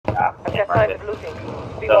crap. I've Can't got find signs it. of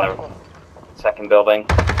looting. Be It's on watchful. the second building,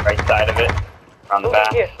 right side of it, on the Moving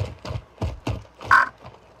back. here.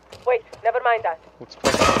 Wait, never mind that. Let's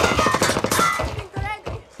push.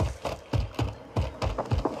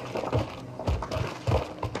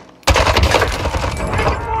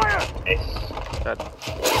 Nice.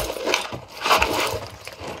 Dead.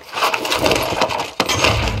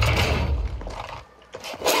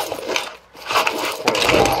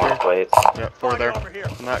 Plates. Yeah, 4 there.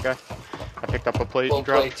 And that guy. I picked up a plate Full and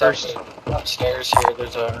dropped it plates first. upstairs here.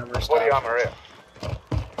 There's a armor stash. Body armor here.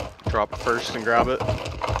 Drop it first and grab it.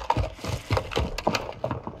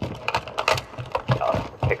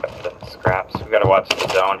 I'll pick up the scraps. We gotta watch the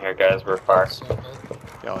zone here, guys. We're far.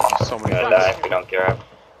 Yeah, there's so many We're gonna die things. if we don't grab.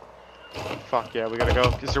 Fuck yeah, we gotta go.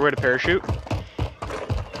 Is there a way to parachute? We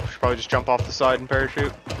should probably just jump off the side and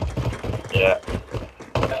parachute. Yeah.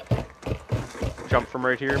 Jump from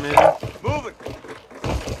right here, maybe? Moving.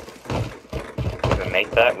 To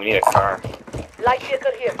make that, we need a car. Light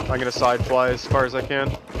vehicle here. I'm gonna side fly as far as I can.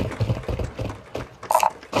 Heads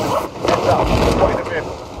up. Point of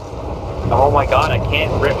vehicle. Oh my god, I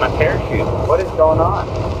can't rip my parachute. What is going on?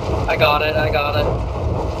 I got it.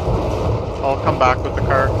 I'll come back with the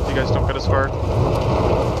car if you guys don't get as far.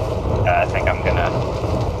 I think I'm gonna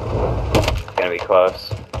be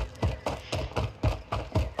close.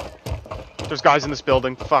 There's guys in this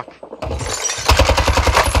building. Fuck.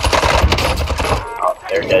 Oh,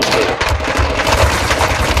 they're dead too.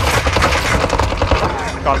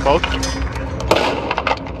 Got them both.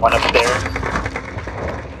 One upstairs.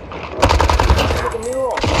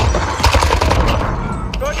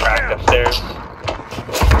 Cracked upstairs.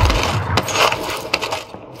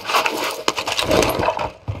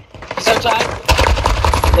 He's outside.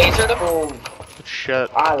 Lasered him. Good shit.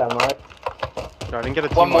 No, I didn't get a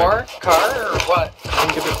team One wipe. more car or what? I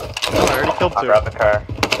didn't get it. No, I already killed I'll 2. grab the car.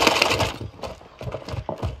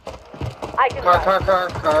 I can Car.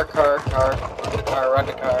 drive. Run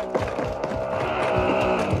the car.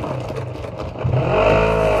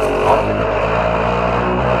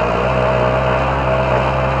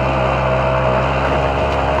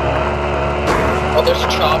 Oh, there's a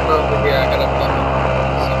chopper over here. I gotta fucking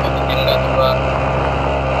see if I can get it on the run.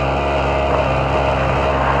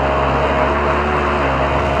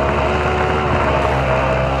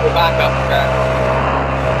 Go back up, okay?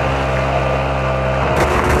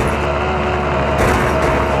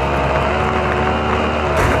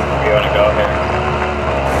 Where you wanna go here?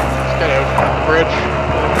 Let's get out. Bridge.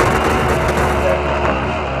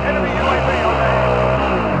 Enemy UAV overhead.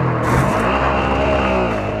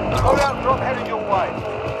 Loadout drop heading your way.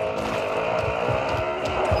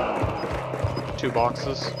 2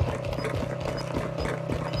 boxes.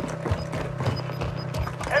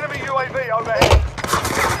 Enemy UAV overhead.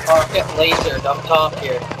 Oh, I'm getting lasered up top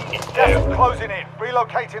here. Gas is closing in.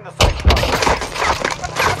 Relocating the safe zone.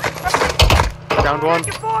 Downed one.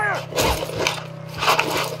 Fire!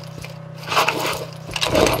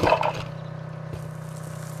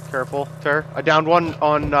 Careful, Ter. I downed one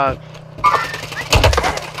on, Guy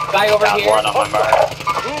over Down here. one on my mark.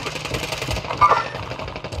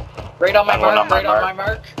 Right on my Down one mark. on my Right on mark. my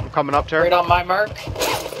mark. I'm coming up, Ter. Right on my mark.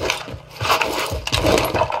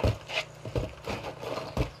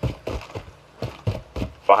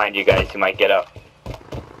 Behind you guys, you might get up.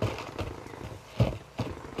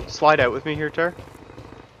 Slide out with me here, Ter.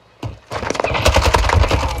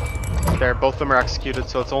 There, both of them are executed,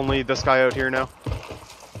 so it's only this guy out here now.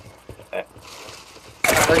 Okay.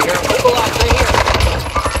 Right here. Look alive, right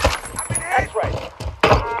here. X-ray.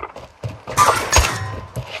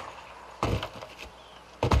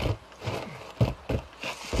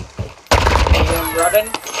 Anyone running?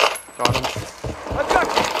 Got him.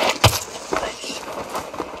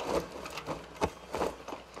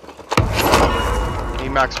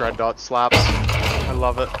 Emax red dot slaps. I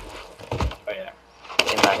love it. Oh yeah.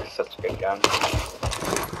 Max is such a good gun.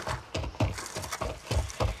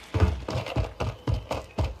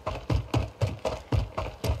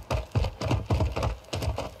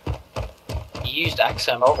 He used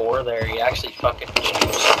XM4 there. He actually fucking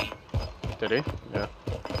shoots me. Did he? Yeah.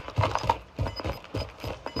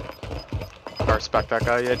 I respect that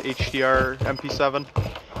guy. He had HDR MP7.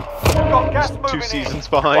 Got gas Just moving 2 in. seasons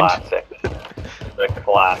behind. Classic. The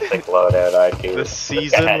classic loadout I do. The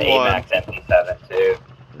season I had one. AMAX MP7 too.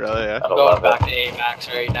 Really, yeah? I I'm love going back it. to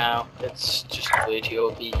AMAX right now. It's just way too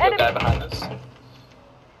OP. Good guy behind us.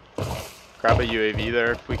 Grab a UAV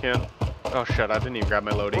there if we can. Oh shit, I didn't even grab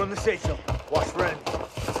my loading. We're on the safe zone. Watch for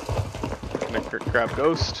enemies. Gonna grab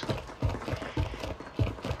Ghost.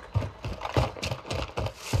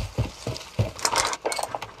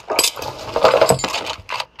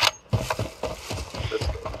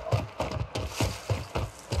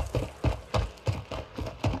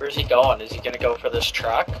 Where's he going? Is he gonna go for this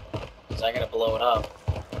truck? Is I gonna blow it up?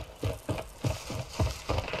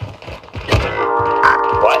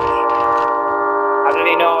 What? How did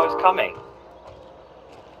he know I was coming?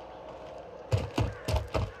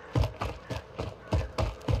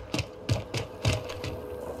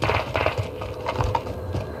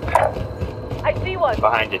 I see one.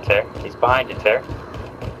 Behind you, Ter. He's behind you, Ter.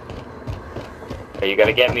 Are you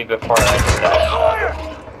gonna get me before I die?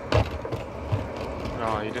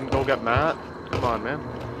 No, you didn't go get Matt? Come on, man.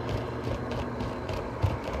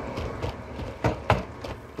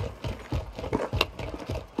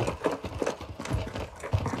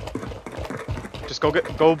 Just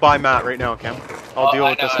go buy Matt right now, Cam. I'll deal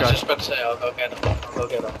with this I guy. was just about to say, I'll go get him. I'll go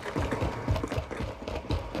get him.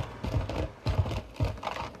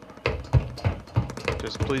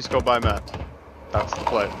 Just please go buy Matt. That's the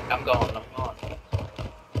play. I'm going, I'm going.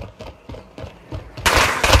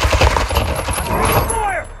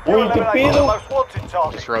 You eliminated the most wanted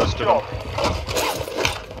target. Just roasted Good job. him.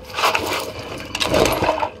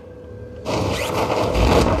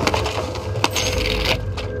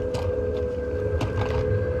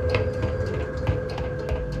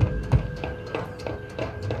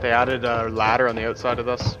 They added a ladder on the outside of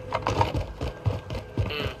this.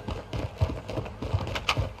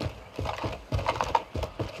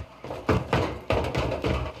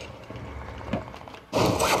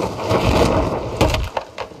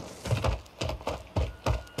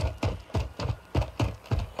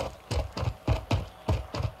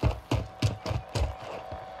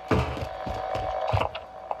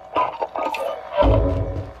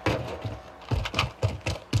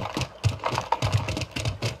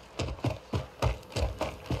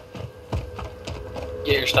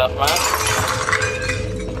 Get your stuff, man.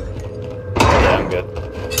 Yeah, I'm good.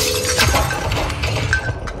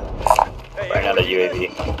 Right out of UAV.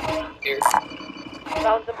 Here.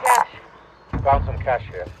 Found some cash. Found some cash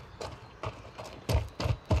here.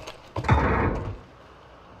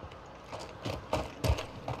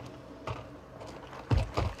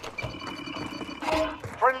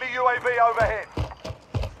 Friendly UAV overhead.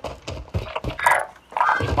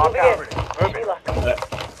 Mark Moving out in. with it. Move Any it. luck?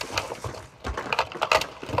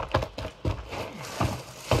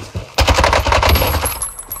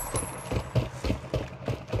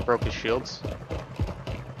 Broke his shields.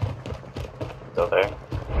 Still there.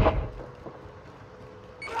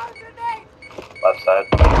 Left side.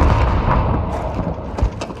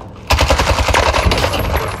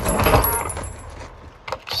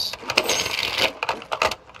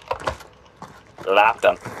 Lapped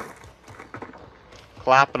him.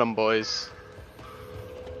 Clapping them, boys.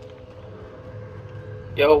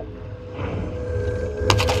 Yo.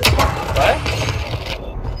 What?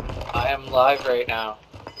 I am live right now.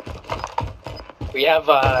 We have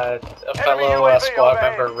a fellow UAV squad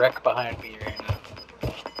overhead. member, Rick, behind me right now.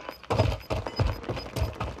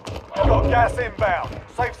 Got gas inbound.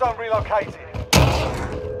 Safe zone relocated.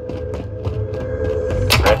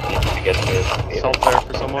 Red needs to get to his computer. Salt there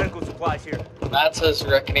for someone. Medical supplies here. Matt says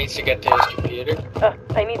Rick needs to get to his computer.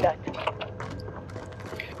 I need that.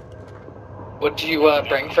 What do you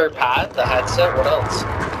bring for Pat? The headset? What else?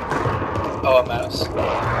 Oh, a mouse?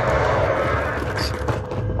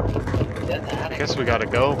 I guess we gotta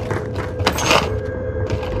go.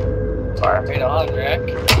 Right on, Rick.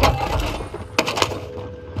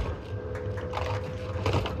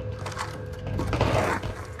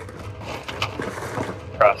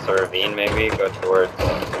 Cross the ravine, maybe. Go towards.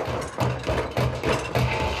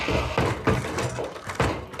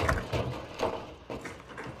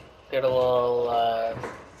 Get a little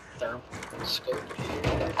thermal scope.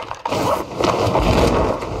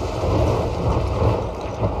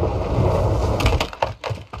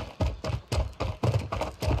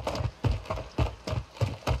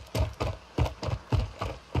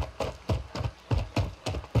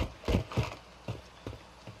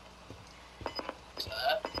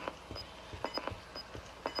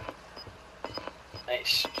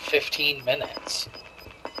 Nice. 15 minutes.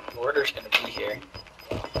 The order's gonna be here.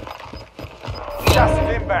 Gas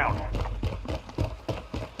is inbound.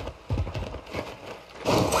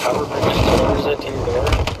 However, just delivers it to your door.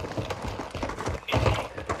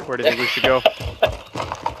 Where do you think we should go?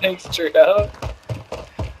 Thanks, Trudeau.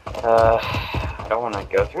 I don't want to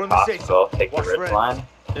go We're through on the safe hospital. Take the Watch ridge red. line.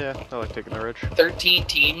 Yeah, I like taking the ridge. 13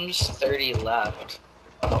 teams, 30 left.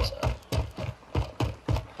 So.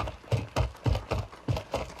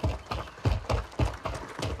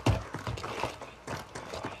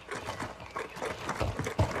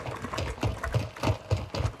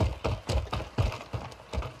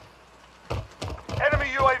 Enemy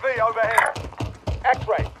UAV overhead.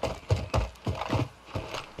 X-ray.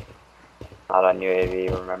 Not on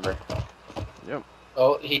UAV, remember? Yep.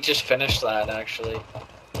 Oh, he just finished that actually.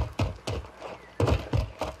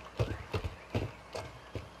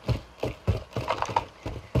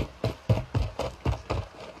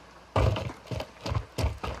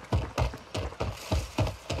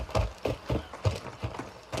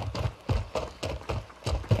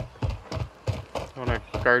 Want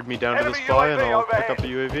to guard me down to Enemy this fly and UAV I'll pick overhead. up the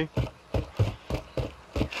UAV?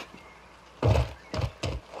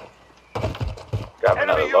 Grab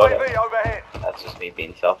another Enemy loadout. UAV overhead. That's just me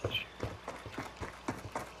being selfish.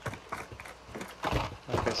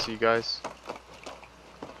 I see you guys.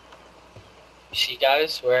 You see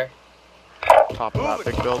guys where? Top of that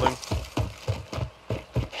big building.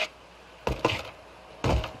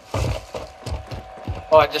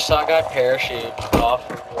 Oh, I just saw a guy parachute off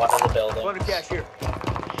of one of the buildings.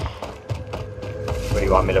 What do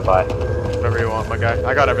you want me to buy? Whatever you want, my guy.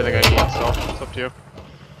 I got everything I need, so it's up to you.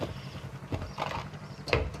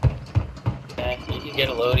 Yeah, you can get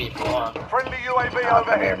a loadie if you want. Friendly UAV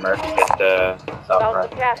Come here, overhead. Murph. Get south Found run.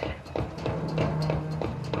 some cash.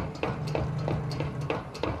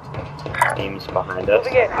 Teams behind us.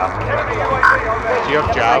 Moving in. Enemy UAV overhead. Do you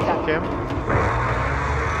have Jav, Cam?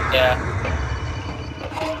 Yeah,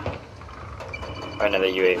 Or another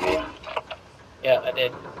UAV. yeah, I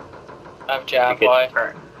did. I have You jab could boy.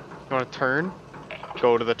 turn, You want to turn?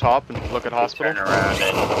 Go to the top and look at hospital? turn around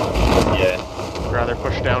and yeah. Rather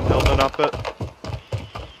push downhill than up it.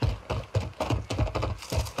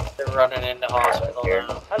 They're running into hospital Here.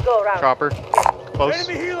 now. I'll go around. Chopper. Close.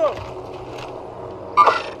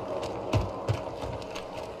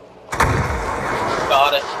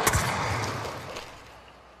 Got it.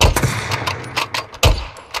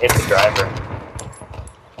 Hit the driver.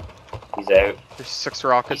 He's out. There's 6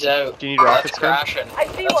 rockets. He's out. Do you need rockets, That's Cam? crashing. I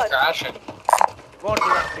see That's one. crashing.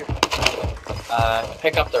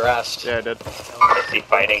 Pick up the rest. Yeah, I did. I see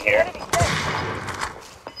fighting here. Enemy dead.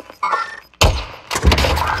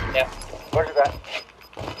 Yeah. Roger that.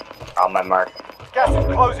 On my mark. Gas is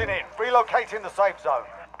closing in. Relocating the safe zone.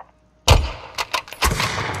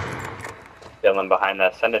 Dylan behind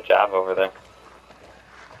that. Send a jab over there.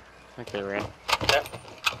 I think they ran. Yep.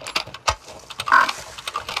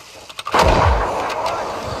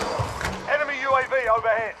 Enemy UAV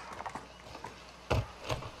overhead.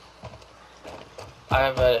 I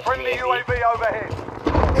have a Friendly UAV. UAV overhead.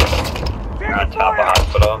 We're on top of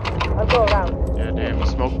hospital. I'll go around. Yeah, damn, you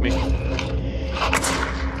smoked me.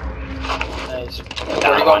 Nice. Where do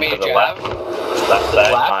Down you one want me to to the jab? Left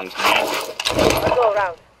side left? on green. I'll go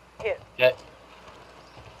around. Here. Okay.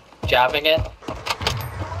 Jabbing it.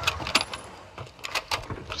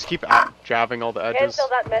 Just keep jabbing all the edges. Cancel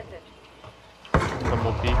that message. Then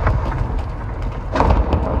we'll peek.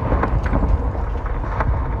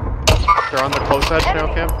 They're on the close edge now,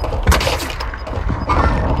 Cam.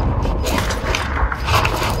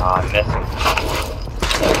 Ah, I'm missing.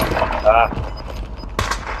 Ah.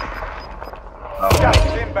 Gas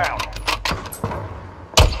Oh, is inbound.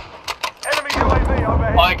 Enemy UAV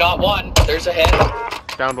overhead. Oh, I got one. There's a hit.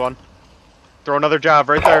 Downed one. Throw another jab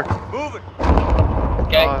right there.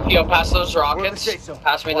 Okay, yo, pass those We're in the rockets. safe zone.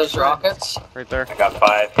 Pass me those rockets. Right there. I got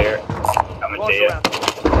 5 here. Coming to you.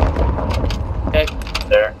 Okay.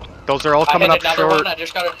 There. Those are all I coming hit up another short. one. I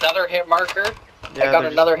just got another hit marker. Yeah, I got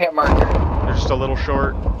they're another hit marker. They're just a little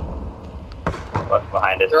short. What's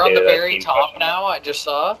behind us? They're on too, the that very team top pushing now. I just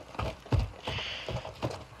saw.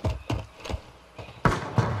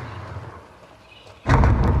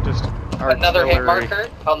 Just Another hit artillery. marker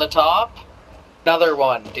on the top. Another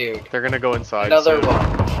one, dude. They're gonna go inside. Another soon. one.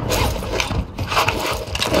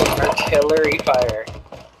 Artillery fire.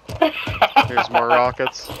 Here's more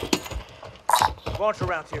rockets. Launch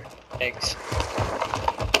around here. Thanks.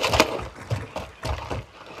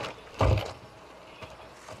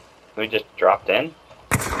 We just dropped in.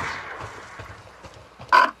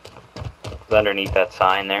 It's underneath that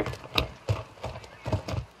sign there.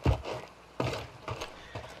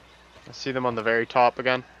 I see them on the very top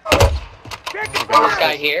again. This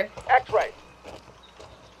guy here. X-ray.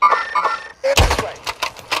 X-ray.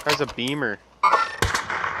 There's a beamer.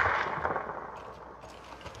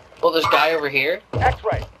 Well, this guy over here.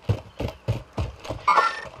 X-ray.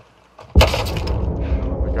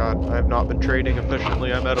 Oh my god, I have not been trading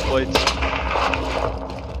efficiently. I'm out of plates.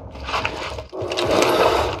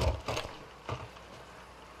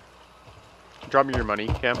 Drop me your money,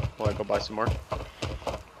 Cam, while I go buy some more.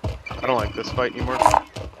 I don't like this fight anymore.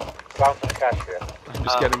 Found some cash here. I'm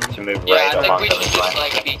just getting... To move Yeah, right I think along we the should just line.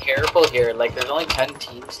 like be careful here. Like, there's only 10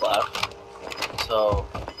 teams left. So,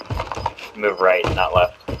 Move right, not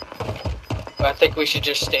left. I think we should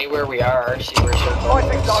just stay where we are. See where circle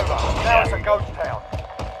Fighting's is. over. Now it's a ghost town.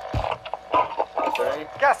 Okay.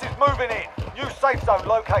 Gas is moving in. New safe zone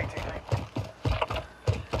located.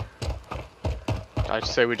 I'd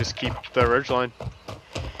say we just keep the ridge line.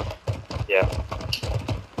 Yeah.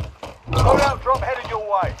 Loadout drop headed your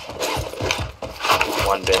way.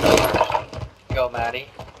 One bin over. Go, Maddie.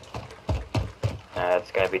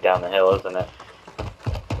 It's gonna be down the hill, isn't it?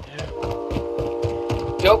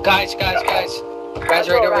 Yo, guys. Guys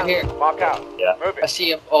right over here. Mark out. Yeah. Move I it.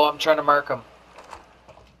 see him. Oh, I'm trying to mark him.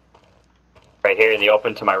 Right here in the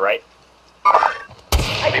open to my right.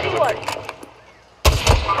 I see one.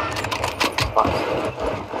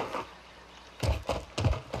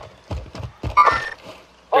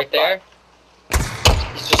 Right there.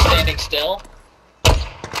 He's just standing still.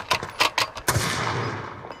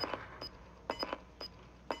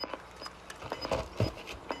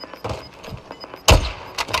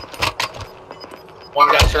 One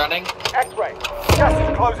guy's running. X-ray. Gas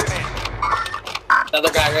is closing in. Another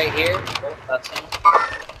guy right here. Oh, that's him.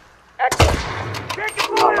 X-ray.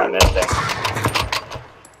 Oh, am I missing?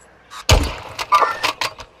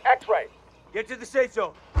 X-ray. Get to the safe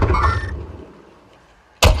zone.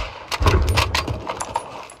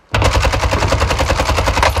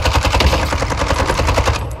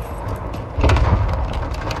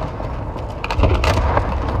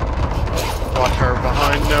 Watch our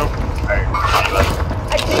behind now.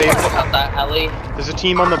 Safe. Cut that alley. There's a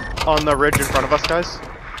team on the ridge in front of us, guys.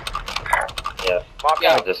 Yeah. Mark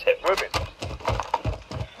Yeah. I out. just hit. Move it.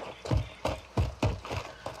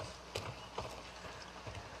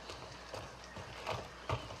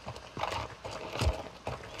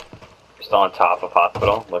 Still on top of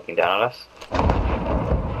hospital, looking down at us.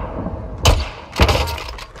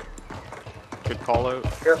 Good call out.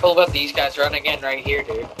 Careful about these guys running in right here,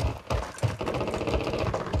 dude.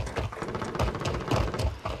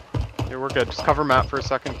 Yeah, we're good. Just cover Matt for a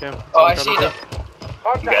second, Cam. That's Oh, all I gotta see do. them.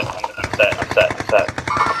 You guys, Contact. I'm set.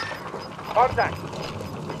 Contact.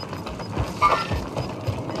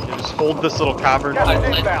 Yeah, just hold this little cavern. Gas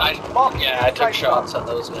is I inbound. yeah, I took shots on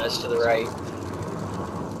those guys to the right.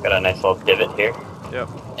 Got a nice little divot here. Yep.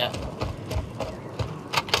 Yeah.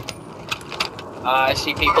 I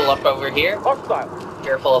see people up over here. Hostile.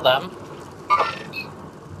 Careful of them.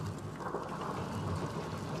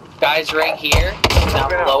 Guys right here, down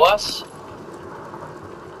below us.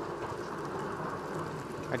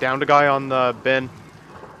 I downed a guy on the bin.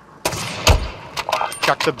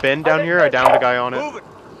 Chuck the bin down here. I downed a guy on Move it. it.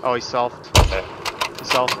 Oh, he selfed. Okay. He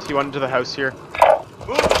selfed. He went into the house here.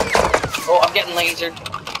 Move it. Oh, I'm getting lasered.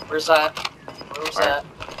 Where's that? Where's Where? that?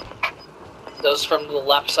 Those from the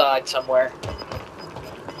left side somewhere.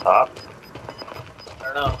 Top.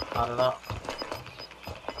 I don't know.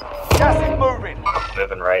 Gas is moving.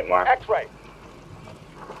 Moving right more. X-ray.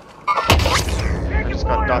 I just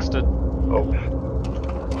got dusted. Oh.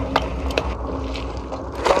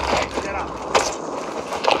 Set up.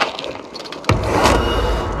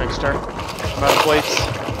 Thanks, Tar. I'm out of plates.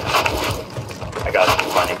 I got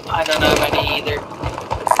plenty. I don't have any either.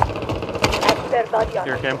 At Verdansk.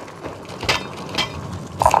 Here, Cam.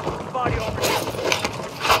 Body over here.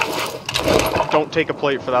 Don't take a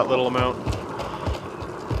plate for that little amount.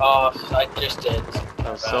 Oh, I just did.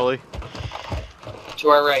 That was silly. To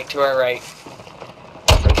our right, to our right.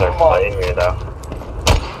 There's our play here though.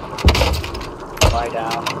 Lie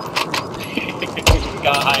down.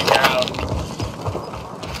 Got high ground.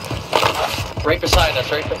 Right beside us,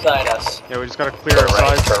 right beside us. Yeah, we just gotta clear our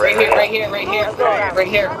sides. Right here, right here, right here, right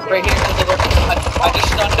here, right here. To the left. I just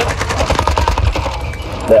stunned him.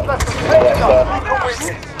 That's the safe zone.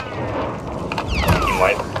 Witness. Team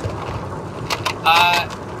white.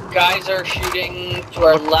 Guys are shooting to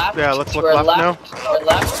our left. Yeah, let's to look our left now. To our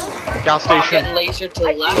left. Gas station. Getting lasered to the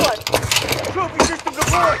I see left. one. Trophy system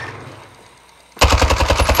deployed.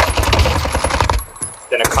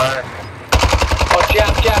 In a car. Oh,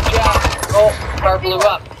 jab. Oh, car blew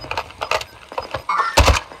up.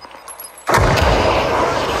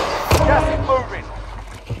 Gas is moving.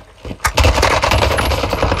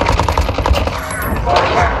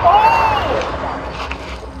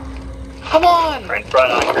 Come on! Right in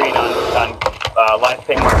front on green on live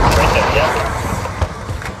ping mark. Right there. Yeah.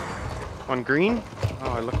 On green?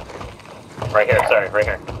 Oh, I look. Right here. Sorry. Right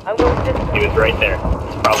here. I'm going to He was right there.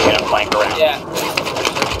 He's probably gonna flank around. Yeah.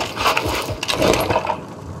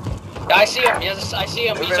 I see him. Yes, I see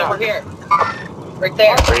him. He's over here. Right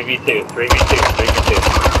there. 3v2. 3v2. 3v2.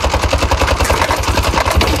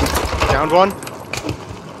 Downed one.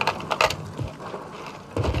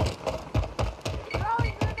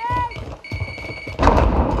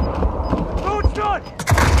 Food's done.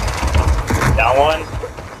 Down one.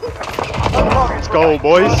 Let's go,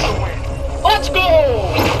 boys. Let's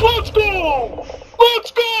go! Let's go!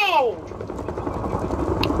 Let's go!